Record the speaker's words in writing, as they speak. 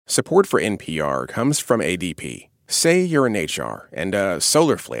Support for NPR comes from ADP. Say you're in HR and a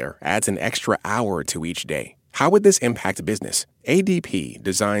solar flare adds an extra hour to each day. How would this impact business? ADP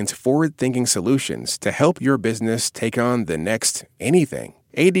designs forward-thinking solutions to help your business take on the next anything.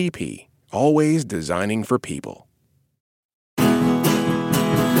 ADP, always designing for people.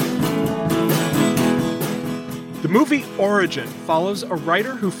 The movie Origin follows a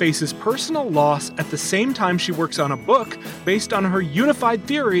writer who faces personal loss at the same time she works on a book based on her unified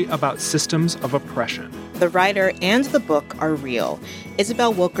theory about systems of oppression. The writer and the book are real.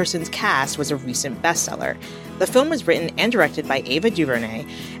 Isabel Wilkerson's Caste was a recent bestseller. The film was written and directed by Ava DuVernay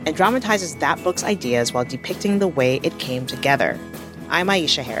and dramatizes that book's ideas while depicting the way it came together. I'm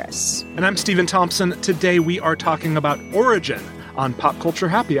Aisha Harris. And I'm Stephen Thompson. Today we are talking about Origin on Pop Culture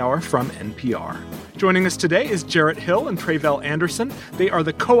Happy Hour from NPR. Joining us today is Jarrett Hill and Tre'vell Anderson. They are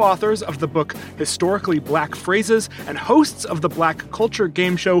the co-authors of the book Historically Black Phrases and hosts of the Black culture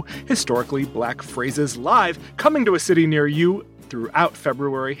game show Historically Black Phrases Live, coming to a city near you throughout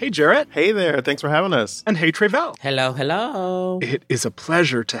February. Hey, Jarrett. Hey there. Thanks for having us. And hey, Tre'vell. Hello, hello. It is a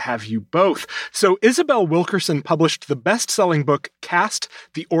pleasure to have you both. So Isabel Wilkerson published the best-selling book Caste,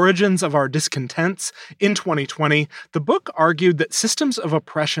 The Origins of Our Discontents in 2020. The book argued that systems of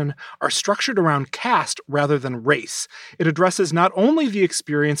oppression are structured around caste rather than race. It addresses not only the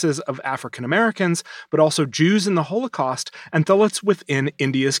experiences of African Americans, but also Jews in the Holocaust and thoughts within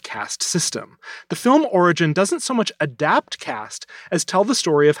India's caste system. The film Origin doesn't so much adapt caste as tell the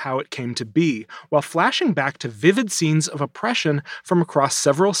story of how it came to be, while flashing back to vivid scenes of oppression from across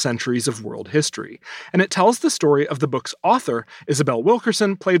several centuries of world history. And it tells the story of the book's author, Isabel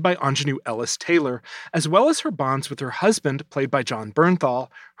Wilkerson, played by Aunjanue Ellis Taylor, as well as her bonds with her husband, played by John Bernthal,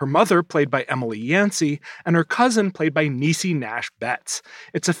 her mother, played by Emily Yancey, and her cousin, played by Niecy Nash Betts.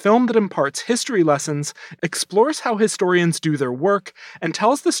 It's a film that imparts history lessons, explores how historians do their work, and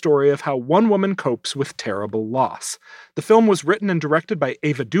tells the story of how one woman copes with terrible loss. The film was written and directed by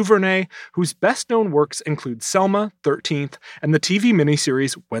Ava DuVernay, whose best-known works include Selma, 13th, and the TV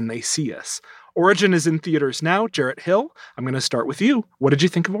miniseries When They See Us. Origin is in theaters now. Jarrett Hill, I'm going to start with you. What did you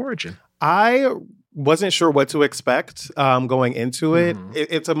think of Origin? I wasn't sure what to expect going into it.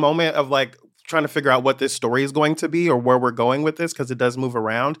 It's a moment of trying to figure out what this story is going to be or where we're going with this, because it does move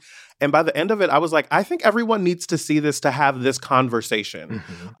around. And by the end of it, I was like, I think everyone needs to see this to have this conversation.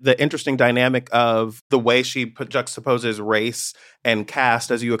 The interesting dynamic of the way she juxtaposes race and caste,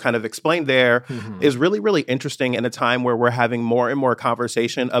 as you kind of explained there, is really, really interesting in a time where we're having more and more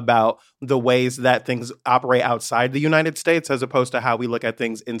conversation about the ways that things operate outside the United States as opposed to how we look at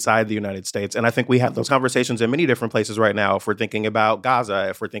things inside the United States. And I think we have those conversations in many different places right now. If we're thinking about Gaza,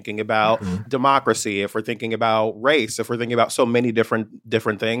 if we're thinking about democracy, if we're thinking about race, if we're thinking about so many different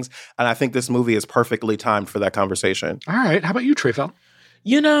things. And I think this movie is perfectly timed for that conversation. All right. How about you, Tre'vell?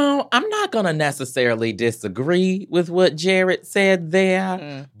 You know, I'm not going to necessarily disagree with what Jarrett said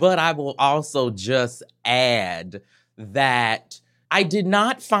there, but I will also just add that I did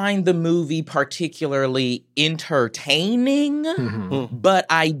not find the movie particularly entertaining, but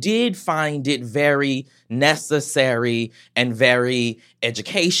I did find it very necessary and very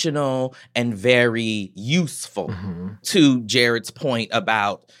educational and very useful to Jarrett's point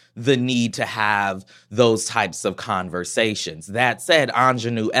about the need to have those types of conversations. That said,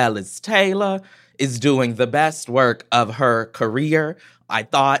 Aunjanue Ellis Taylor is doing the best work of her career. I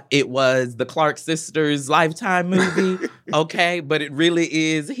thought it was the Clark Sisters Lifetime movie, okay? But it really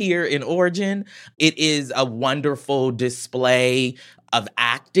is here in Origin. It is a wonderful display of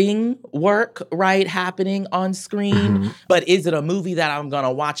acting work, right, happening on screen. But is it a movie that I'm going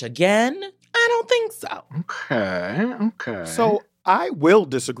to watch again? I don't think so. Okay. So I will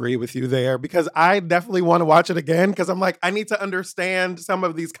disagree with you there because I definitely want to watch it again because I'm like, I need to understand some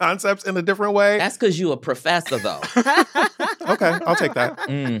of these concepts in a different way. That's because you a professor, though. Okay, I'll take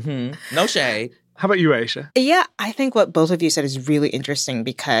that. No shade. How about you, Aisha? Yeah, I think what both of you said is really interesting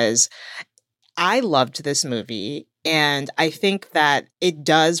because I loved this movie. And I think that it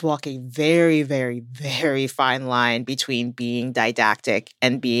does walk a very, very, very fine line between being didactic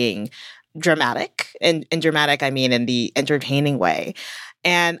and being dramatic. And dramatic, I mean, in the entertaining way.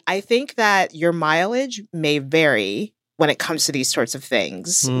 And I think that your mileage may vary when it comes to these sorts of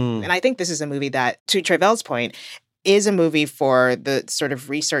things. And I think this is a movie that, to Tre'vell's point, is a movie for the sort of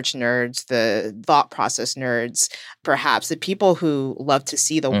research nerds, the thought process nerds, perhaps the people who love to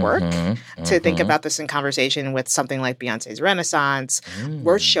see the work, to think about this in conversation with something like Beyonce's Renaissance.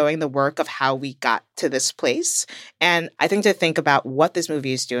 We're showing the work of how we got to this place. And I think to think about what this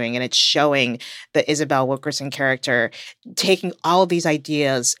movie is doing, and it's showing the Isabel Wilkerson character taking all of these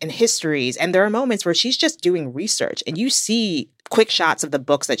ideas and histories. And there are moments where she's just doing research and you see quick shots of the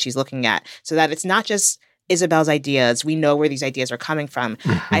books that she's looking at, so that it's not just Isabel's ideas. We know where these ideas are coming from.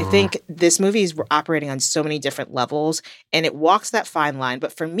 I think this movie is operating on so many different levels, and it walks that fine line.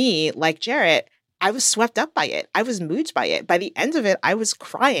 But for me, like Jarrett, I was swept up by it. I was moved by it. By the end of it, I was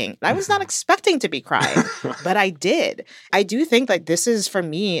crying. I was not expecting to be crying, but I did. I do think like this is, for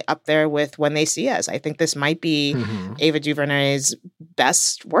me, up there with When They See Us. I think this might be Ava DuVernay's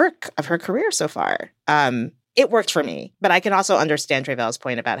best work of her career so far. It worked for me, but I can also understand Tre'Vel's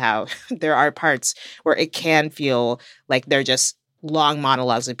point about how there are parts where it can feel like they're just long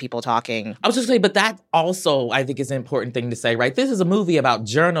monologues of people talking. I was just saying, but that also, I think, is an important thing to say, right? This is a movie about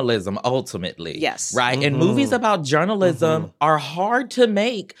journalism, ultimately. Yes. Right? And movies about journalism are hard to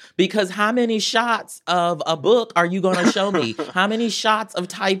make because how many shots of a book are you going to show me? How many shots of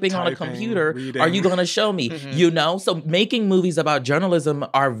typing on a computer are you going to show me? You know? So making movies about journalism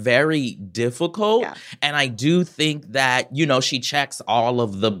are very difficult. Yeah. And I do think that, you know, she checks all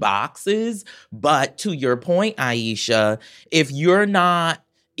of the boxes. But to your point, Aisha, if you're not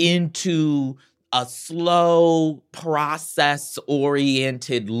into a slow,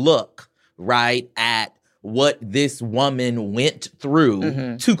 process-oriented look, right, at what this woman went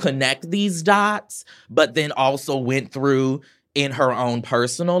through to connect these dots, but then also went through in her own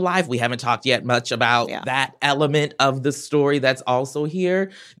personal life. We haven't talked yet much about that element of the story that's also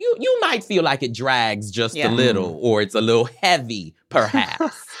here. You might feel like it drags just a little, or it's a little heavy,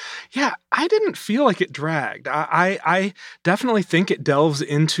 perhaps. Yeah, I didn't feel like it dragged. I definitely think it delves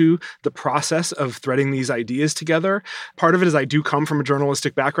into the process of threading these ideas together. Part of it is I do come from a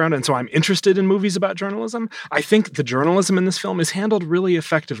journalistic background, and so I'm interested in movies about journalism. I think the journalism in this film is handled really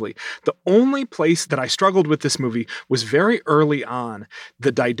effectively. The only place that I struggled with this movie was very early on.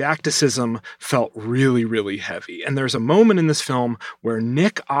 The didacticism felt really, really heavy. And there's a moment in this film where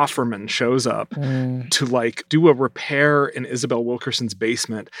Nick Offerman shows up to like do a repair in Isabel Wilkerson's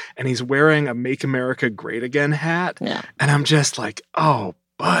basement, and he's wearing a Make America Great Again hat. Yeah. And I'm just like, oh,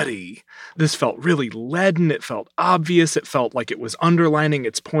 buddy. This felt really leaden. It felt obvious. It felt like it was underlining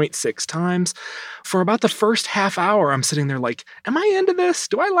its point 6 times. For about the first half hour, I'm sitting there like, am I into this?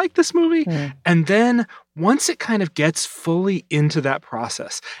 Do I like this movie? And then once it kind of gets fully into that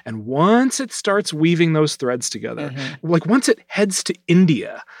process, and once it starts weaving those threads together, like once it heads to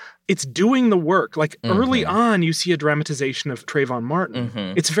India, it's doing the work. Like early on, you see a dramatization of Trayvon Martin.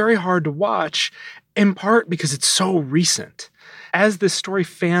 It's very hard to watch, in part because it's so recent. As this story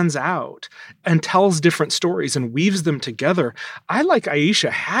fans out and tells different stories and weaves them together, I, like Aisha,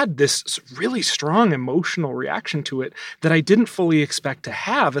 had this really strong emotional reaction to it that I didn't fully expect to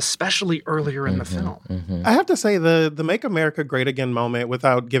have, especially earlier in the film. I have to say the Make America Great Again moment,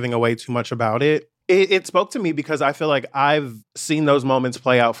 without giving away too much about it, it spoke to me because I feel like I've seen those moments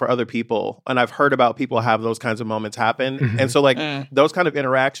play out for other people, and I've heard about people have those kinds of moments happen. And so like those kind of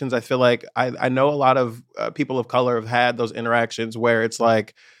interactions, I feel like I know a lot of people of color have had those interactions where it's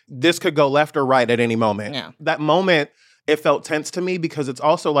like, this could go left or right at any moment. Yeah. That moment, it felt tense to me because it's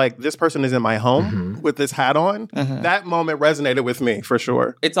also like, this person is in my home with this hat on. That moment resonated with me for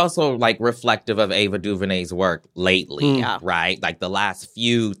sure. It's also like reflective of Ava DuVernay's work lately, right? Like the last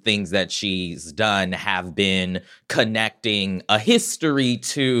few things that she's done have been connecting a history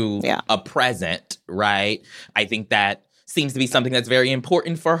to a present, right? I think that seems to be something that's very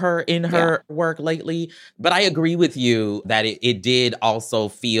important for her in her work lately. But I agree with you that it did also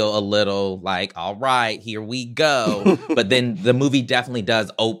feel a little like, all right, here we go. But then the movie definitely does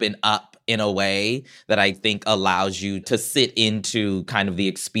open up in a way that I think allows you to sit into kind of the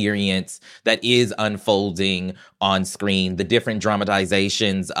experience that is unfolding on screen, the different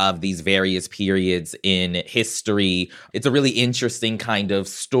dramatizations of these various periods in history. It's a really interesting kind of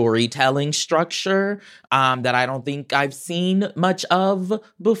storytelling structure that I don't think I've seen much of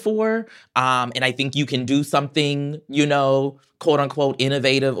before. And I think you can do something, you know, quote unquote,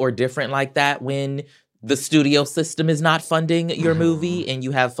 innovative or different like that when the studio system is not funding your movie and you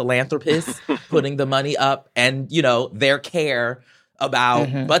have philanthropists putting the money up, and, you know, their care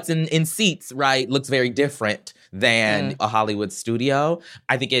about butts in seats, right, looks very different than a Hollywood studio.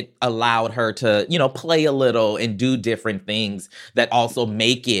 I think it allowed her to, you know, play a little and do different things that also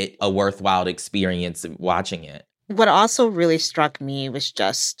make it a worthwhile experience watching it. What also really struck me was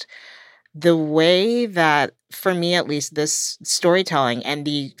just the way that, for me at least, this storytelling and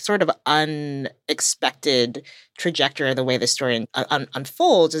the sort of unexpected trajectory of the way the story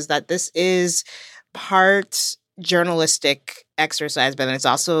unfolds is that this is part journalistic exercise, but then it's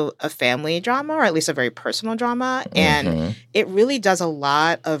also a family drama, or at least a very personal drama. And it really does a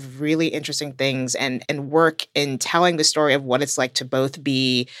lot of really interesting things and work in telling the story of what it's like to both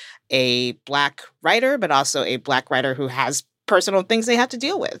be a Black writer, but also a Black writer who has personal things they have to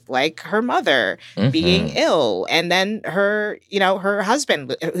deal with, like her mother being ill, and then her, her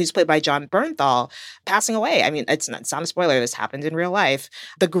husband, who's played by Jon Bernthal, passing away. I mean, it's not a spoiler. This happened in real life.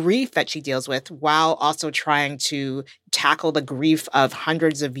 The grief that she deals with while also trying to tackle the grief of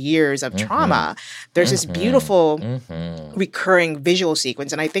hundreds of years of trauma. There's this beautiful recurring visual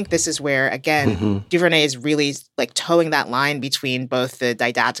sequence. And I think this is where, again, DuVernay is really like towing that line between both the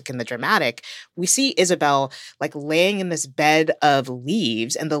didactic and the dramatic. We see Isabel like laying in this bed of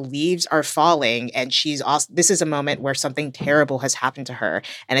leaves, and the leaves are falling, and she's also, this is a moment where something terrible has happened to her,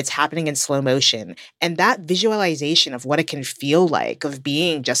 and it's happening in slow motion. And that visualization of what it can feel like, of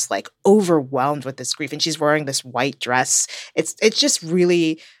being just like overwhelmed with this grief, and she's wearing this white dress. It's just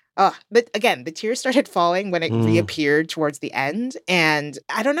really, but again, the tears started falling when it reappeared towards the end. And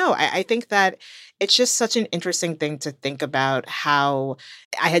I don't know, I think that it's just such an interesting thing to think about how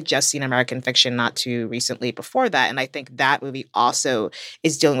I had just seen American Fiction not too recently before that. And I think that movie also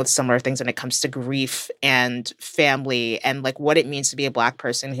is dealing with similar things when it comes to grief and family and like what it means to be a Black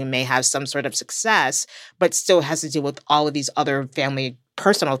person who may have some sort of success, but still has to deal with all of these other family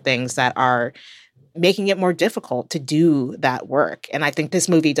personal things that are making it more difficult to do that work. And I think this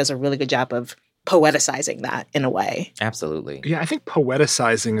movie does a really good job of poeticizing that in a way. Absolutely. Yeah, I think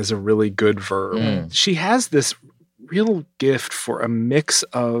poeticizing is a really good verb. She has this real gift for a mix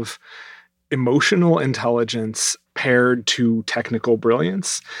of emotional intelligence paired to technical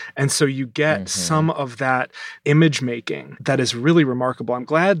brilliance. And so you get some of that image making that is really remarkable. I'm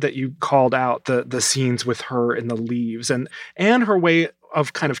glad that you called out the scenes with her in the leaves and her way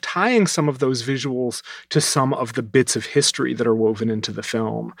of kind of tying some of those visuals to some of the bits of history that are woven into the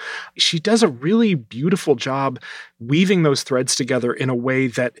film. She does a really beautiful job weaving those threads together in a way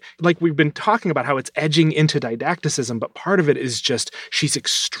that, like we've been talking about how it's edging into didacticism, but part of it is just she's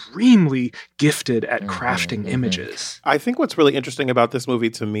extremely gifted at crafting images. I think what's really interesting about this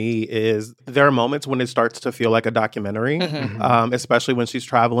movie to me is there are moments when it starts to feel like a documentary, especially when she's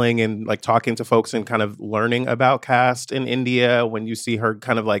traveling and like talking to folks and kind of learning about caste in India, when you see her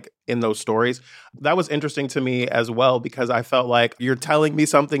kind of like in those stories. That was interesting to me as well, because I felt like you're telling me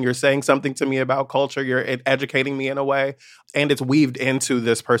something, you're saying something to me about culture, you're educating me in a way, and it's weaved into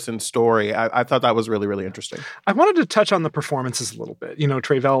this person's story. I thought that was really, really interesting. I wanted to touch on the performances a little bit. You know,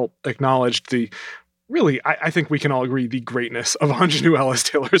 Tre'vell acknowledged really, I think we can all agree, the greatness of Aunjanue Ellis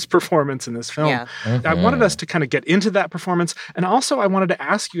Taylor's performance in this film. Yeah. I wanted us to kind of get into that performance. And also I wanted to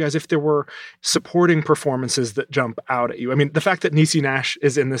ask you guys if there were supporting performances that jump out at you. I mean, the fact that Niecy Nash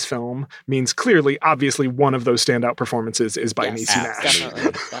is in this film means clearly, obviously, one of those standout performances is by Niecy Nash.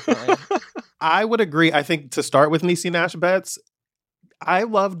 Definitely. I would agree. I think to start with Niecy Nash Betts, I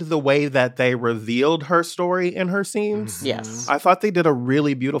loved the way that they revealed her story in her scenes. Yes. I thought they did a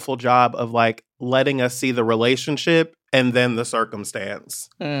really beautiful job of like letting us see the relationship and then the circumstance,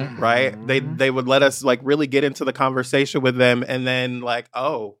 right? They would let us like really get into the conversation with them and then like,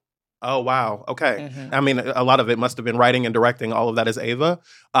 oh, wow. Okay. I mean, a lot of it must have been writing and directing. All of that is Ava.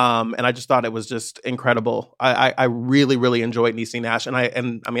 And I just thought it was just incredible. I really, really enjoyed Niecy Nash. And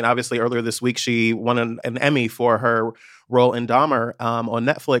I mean, obviously earlier this week, she won an Emmy for her role in Dahmer on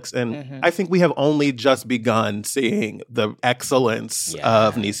Netflix. And I think we have only just begun seeing the excellence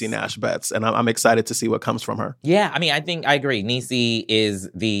of Niecy Nash Betts. And I'm excited to see what comes from her. Yeah, I mean, I think I agree. Niecy is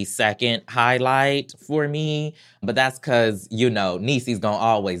the second highlight for me, but that's because, you know, Niecy's going to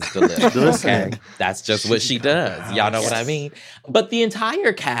always deliver. Okay? That's just what she does. Y'all know what I mean? But the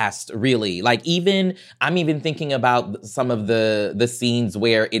entire cast, really, like I'm even thinking about some of the scenes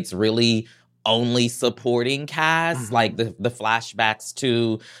where it's really only supporting cast, like the flashbacks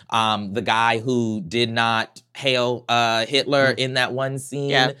to the guy who did not hail Hitler in that one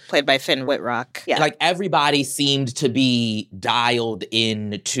scene. Yeah, played by Finn Whitrock. Yeah. Like everybody seemed to be dialed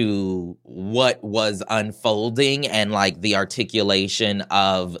into what was unfolding and like the articulation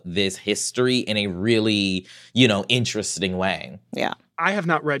of this history in a really, interesting way. Yeah. I have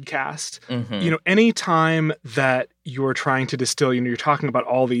not read Caste. Mm-hmm. Any time that you're trying to distill, you're talking about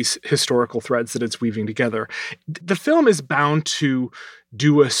all these historical threads that it's weaving together, the film is bound to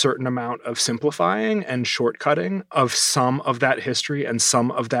do a certain amount of simplifying and shortcutting of some of that history and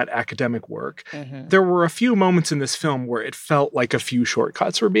some of that academic work. Mm-hmm. There were a few moments in this film where it felt like a few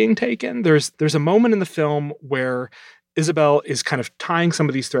shortcuts were being taken. There's a moment in the film where Isabel is kind of tying some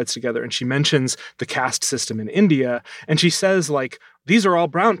of these threads together, and she mentions the caste system in India, and she says, like, these are all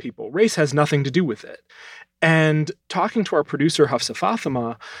brown people. Race has nothing to do with it. And talking to our producer, Hafsa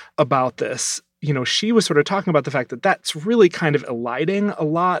Fatima, about this, she was sort of talking about the fact that that's really kind of eliding a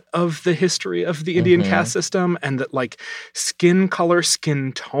lot of the history of the Indian caste system, and that like skin color,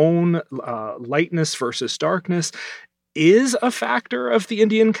 skin tone, lightness versus darkness is a factor of the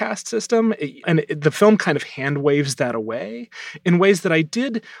Indian caste system. The film kind of hand waves that away in ways that I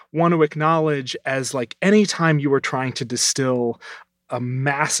did want to acknowledge as like anytime you were trying to distill a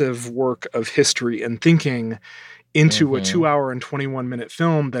massive work of history and thinking into a 2-hour and 21-minute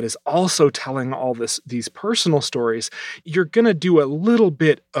film that is also telling all these personal stories, you're going to do a little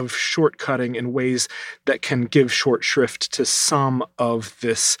bit of shortcutting in ways that can give short shrift to some of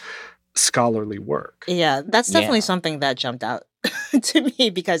this scholarly work. Yeah, that's definitely something that jumped out to me,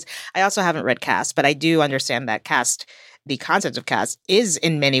 because I also haven't read Caste, but I do understand that Caste, the concept of caste, is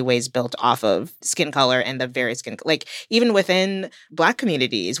in many ways built off of skin color and the various skin, like even within Black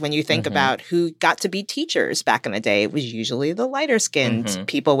communities, when you think about who got to be teachers back in the day, it was usually the lighter skinned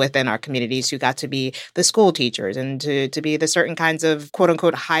people within our communities who got to be the school teachers and to be the certain kinds of quote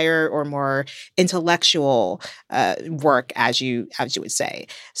unquote higher or more intellectual work, as you would say.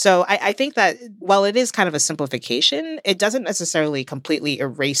 So I think that while it is kind of a simplification, it doesn't necessarily completely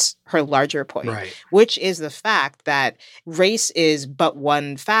erase her larger point, right, which is the fact that race is but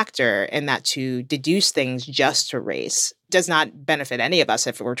one factor, and that to deduce things just to race does not benefit any of us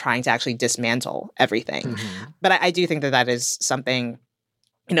if we're trying to actually dismantle everything. But I do think that is something,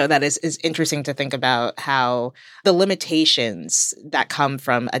 that is interesting to think about, how the limitations that come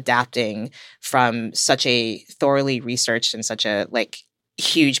from adapting from such a thoroughly researched and such a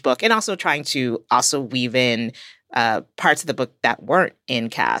huge book, and also trying to also weave in parts of the book that weren't in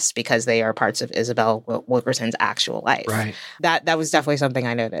Caste because they are parts of Isabel Wilkerson's actual life. Right. That was definitely something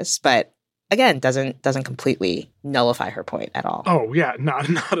I noticed, but again, doesn't completely nullify her point at all. Oh yeah, not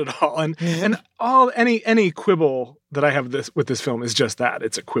at all. And any quibble that I have with this film is just that,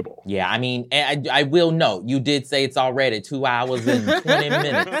 it's a quibble. Yeah, I mean, I will note, you did say it's already 2 hours and 20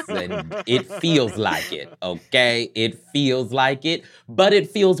 minutes, and it feels like it, okay? It feels like it, but it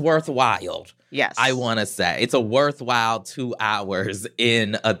feels worthwhile. Yes. I want to say it's a worthwhile 2 hours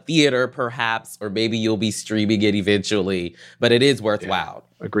in a theater, perhaps, or maybe you'll be streaming it eventually, but it is worthwhile.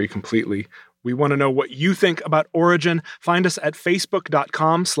 Yeah, agree completely. We want to know what you think about Origin. Find us at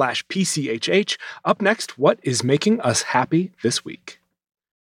facebook.com/PCHH. Up next, what is making us happy this week?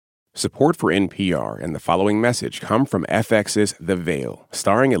 Support for NPR and the following message come from FX's The Veil,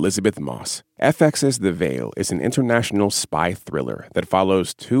 starring Elizabeth Moss. FX's The Veil is an international spy thriller that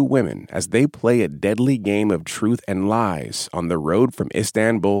follows two women as they play a deadly game of truth and lies on the road from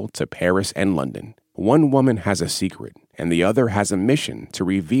Istanbul to Paris and London. One woman has a secret, and the other has a mission to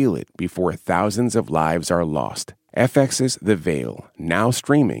reveal it before thousands of lives are lost. FX's The Veil, now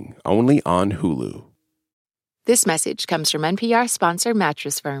streaming only on Hulu. This message comes from NPR sponsor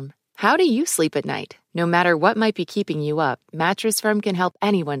Mattress Firm. How do you sleep at night? No matter what might be keeping you up, Mattress Firm can help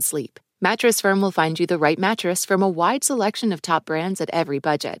anyone sleep. Mattress Firm will find you the right mattress from a wide selection of top brands at every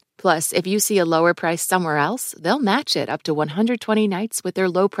budget. Plus, if you see a lower price somewhere else, they'll match it up to 120 nights with their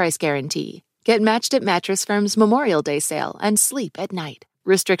low price guarantee. Get matched at Mattress Firm's Memorial Day sale and sleep at night.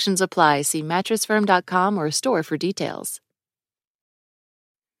 Restrictions apply. See mattressfirm.com or store for details.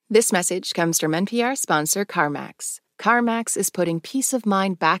 This message comes from NPR sponsor CarMax. CarMax is putting peace of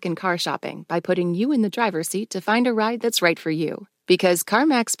mind back in car shopping by putting you in the driver's seat to find a ride that's right for you. Because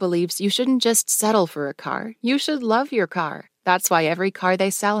CarMax believes you shouldn't just settle for a car, you should love your car. That's why every car they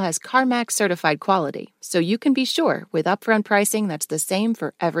sell has CarMax certified quality, so you can be sure with upfront pricing that's the same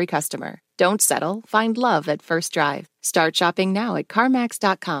for every customer. Don't settle, find love at first drive. Start shopping now at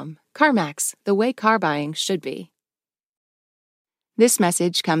CarMax.com. CarMax, the way car buying should be. This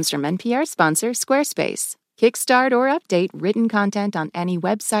message comes from NPR sponsor Squarespace. Kickstart or update written content on any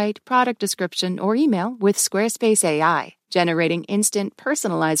website, product description, or email with Squarespace AI, generating instant,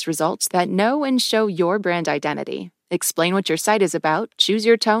 personalized results that know and show your brand identity. Explain what your site is about, choose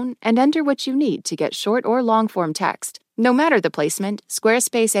your tone, and enter what you need to get short or long-form text. No matter the placement,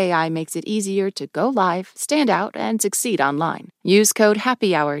 Squarespace AI makes it easier to go live, stand out, and succeed online. Use code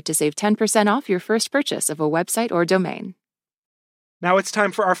HAPPYHOUR to save 10% off your first purchase of a website or domain. Now it's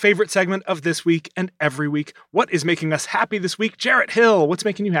time for our favorite segment of this week and every week. What is making us happy this week? Jarrett Hill, what's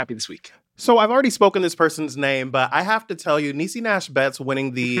making you happy this week? So I've already spoken this person's name, but I have to tell you, Niecy Nash Betts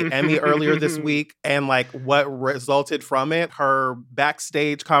winning the Emmy earlier this week and like what resulted from it, her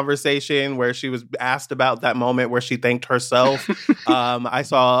backstage conversation where she was asked about that moment where she thanked herself. I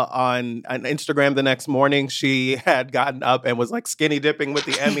saw on Instagram the next morning, she had gotten up and was like skinny dipping with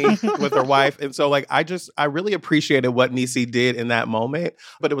the Emmy with her wife. And so like, I really appreciated what Niecy did in that moment,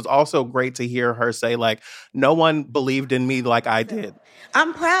 but it was also great to hear her say like, no one believed in me like I did.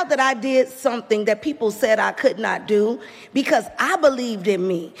 I'm proud that I did something that people said I could not do because I believed in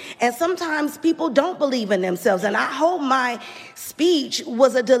me. And sometimes people don't believe in themselves. And I hope my speech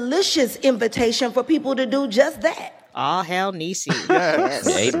was a delicious invitation for people to do just that. All hail Niecy.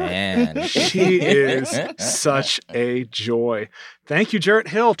 Yes. Amen. She is such a joy. Thank you, Jarrett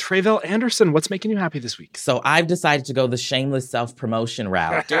Hill. Tre'vell Anderson, what's making you happy this week? So I've decided to go the shameless self-promotion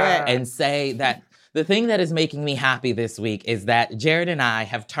route and say that the thing that is making me happy this week is that Jared and I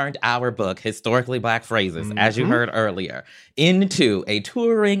have turned our book, Historically Black Phrases, as you heard earlier, into a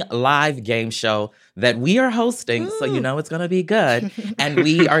touring live game show that we are hosting, so you know it's going to be good. And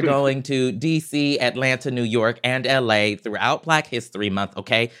we are going to DC, Atlanta, New York, and LA throughout Black History Month,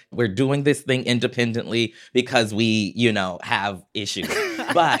 okay? We're doing this thing independently because we, have issues.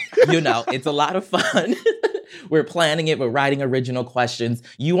 But, it's a lot of fun. We're planning it. We're writing original questions.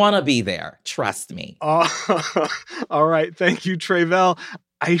 You want to be there. Trust me. All right. Thank you, Tre'vell.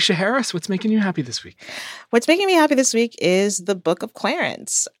 Aisha Harris, what's making you happy this week? What's making me happy this week is The Book of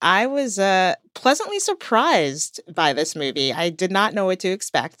Clarence. I was pleasantly surprised by this movie. I did not know what to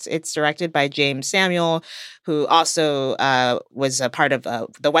expect. It's directed by James Samuel, who also was a part of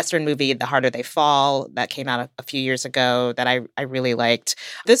the Western movie, The Harder They Fall, that came out a few years ago that I really liked.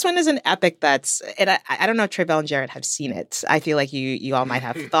 This one is an epic that's, and I don't know if Tre'vell and Jarrett have seen it. I feel like you all might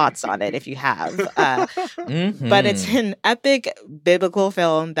have thoughts on it if you have. But it's an epic biblical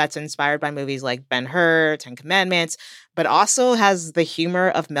film that's inspired by movies like Ben-Hur, Ten Commandments, but also has the humor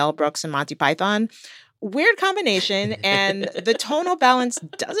of Mel Brooks and Monty Python. Weird combination, and the tonal balance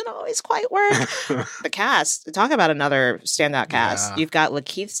doesn't always quite work. The cast, talk about another standout cast. Yeah. You've got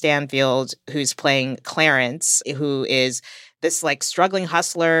Lakeith Stanfield, who's playing Clarence, who is this like struggling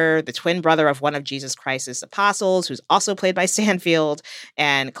hustler, the twin brother of one of Jesus Christ's apostles, who's also played by Stanfield.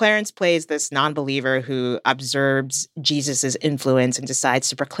 And Clarence plays this non-believer who observes Jesus's influence and decides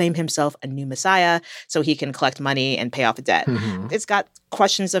to proclaim himself a new Messiah so he can collect money and pay off a debt. It's got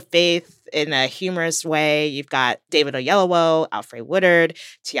questions of faith in a humorous way. You've got David Oyelowo, Alfre Woodard,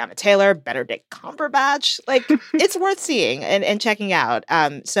 Tiana Taylor, Benedict Cumberbatch. Like, it's worth seeing and checking out.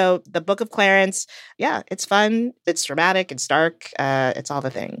 So The Book of Clarence, yeah, it's fun. It's dramatic. It's dark. It's all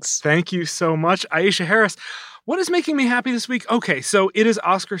the things. Thank you so much, Aisha Harris. What is making me happy this week? Okay, so it is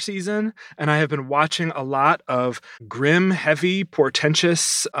Oscar season, and I have been watching a lot of grim, heavy,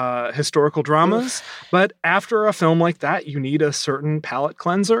 portentous historical dramas. But after a film like that, you need a certain palate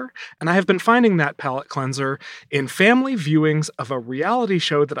cleanser. And I have been finding that palate cleanser in family viewings of a reality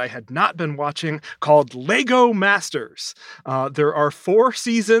show that I had not been watching called Lego Masters. There are 4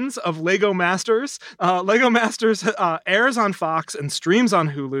 seasons of Lego Masters. Lego Masters airs on Fox and streams on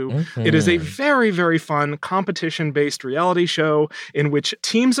Hulu. It is a very, very fun competition-based reality show in which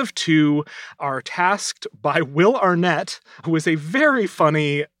teams of 2 are tasked by Will Arnett, who is a very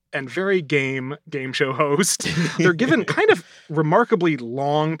funny and very game show host. They're given kind of remarkably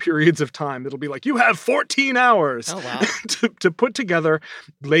long periods of time. It'll be like, you have 14 hours to put together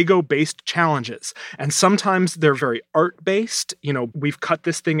Lego-based challenges. And sometimes they're very art-based. We've cut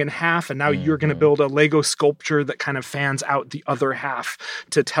this thing in half, and now you're going to build a Lego sculpture that kind of fans out the other half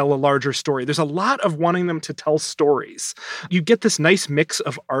to tell a larger story. There's a lot of wanting them to tell stories. You get this nice mix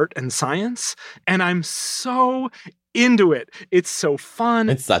of art and science, and I'm so into it. It's so fun.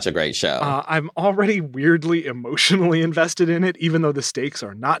 It's such a great show. I'm already weirdly emotionally invested in it, even though the stakes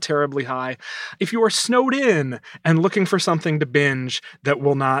are not terribly high. If you are snowed in and looking for something to binge that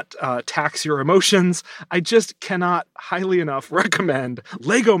will not tax your emotions, I just cannot highly enough recommend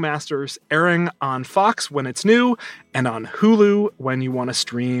Lego Masters, airing on Fox when it's new and on Hulu when you want to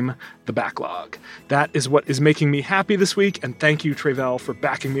stream the backlog. That is what is making me happy this week, and thank you, Tre'vell, for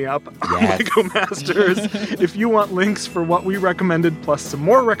backing me up on Lego Masters. If you want links for what we recommended, plus some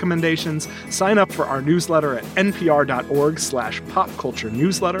more recommendations, sign up for our newsletter at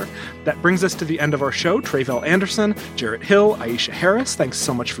npr.org/popculturenewsletter. That brings us to the end of our show. Tre'vell Anderson, Jarrett Hill, Aisha Harris, thanks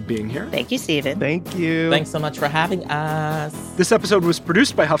so much for being here. Thank you, Stephen. Thank you. Thanks so much for having us. This episode was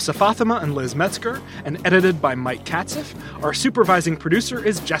produced by Hafsa Fatima and Liz Metzger and edited by Mike Cassidy. Ratzif. Our supervising producer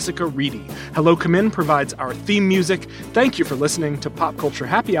is Jessica Reedy. Hello Kamin provides our theme music. Thank you for listening to Pop Culture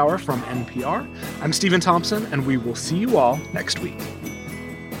Happy Hour from NPR. I'm Stephen Thompson, and we will see you all next week.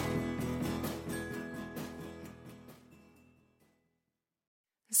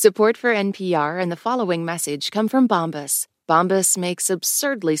 Support for NPR and the following message come from Bombas. Bombas makes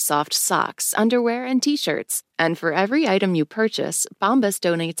absurdly soft socks, underwear, and T-shirts. And for every item you purchase, Bombas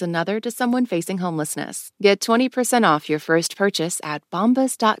donates another to someone facing homelessness. Get 20% off your first purchase at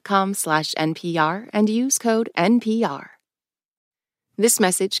bombas.com/NPR and use code NPR. This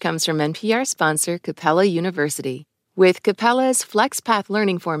message comes from NPR sponsor Capella University. With Capella's FlexPath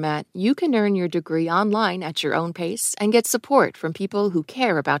learning format, you can earn your degree online at your own pace and get support from people who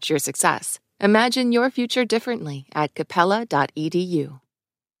care about your success. Imagine your future differently at capella.edu.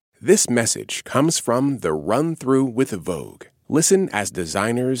 This message comes from The Run Through with Vogue. Listen as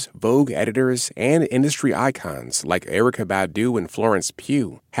designers, Vogue editors, and industry icons like Erykah Badu and Florence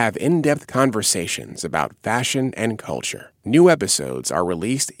Pugh have in-depth conversations about fashion and culture. New episodes are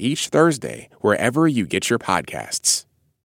released each Thursday wherever you get your podcasts.